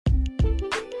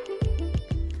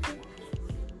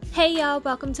Hey y'all,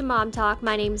 welcome to Mom Talk.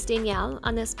 My name's Danielle.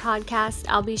 On this podcast,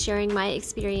 I'll be sharing my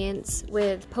experience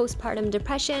with postpartum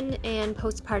depression and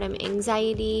postpartum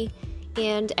anxiety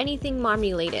and anything mom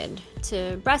related,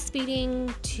 to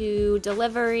breastfeeding, to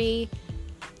delivery,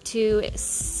 to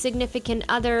significant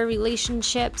other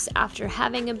relationships after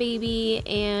having a baby,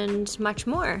 and much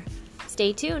more.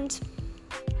 Stay tuned.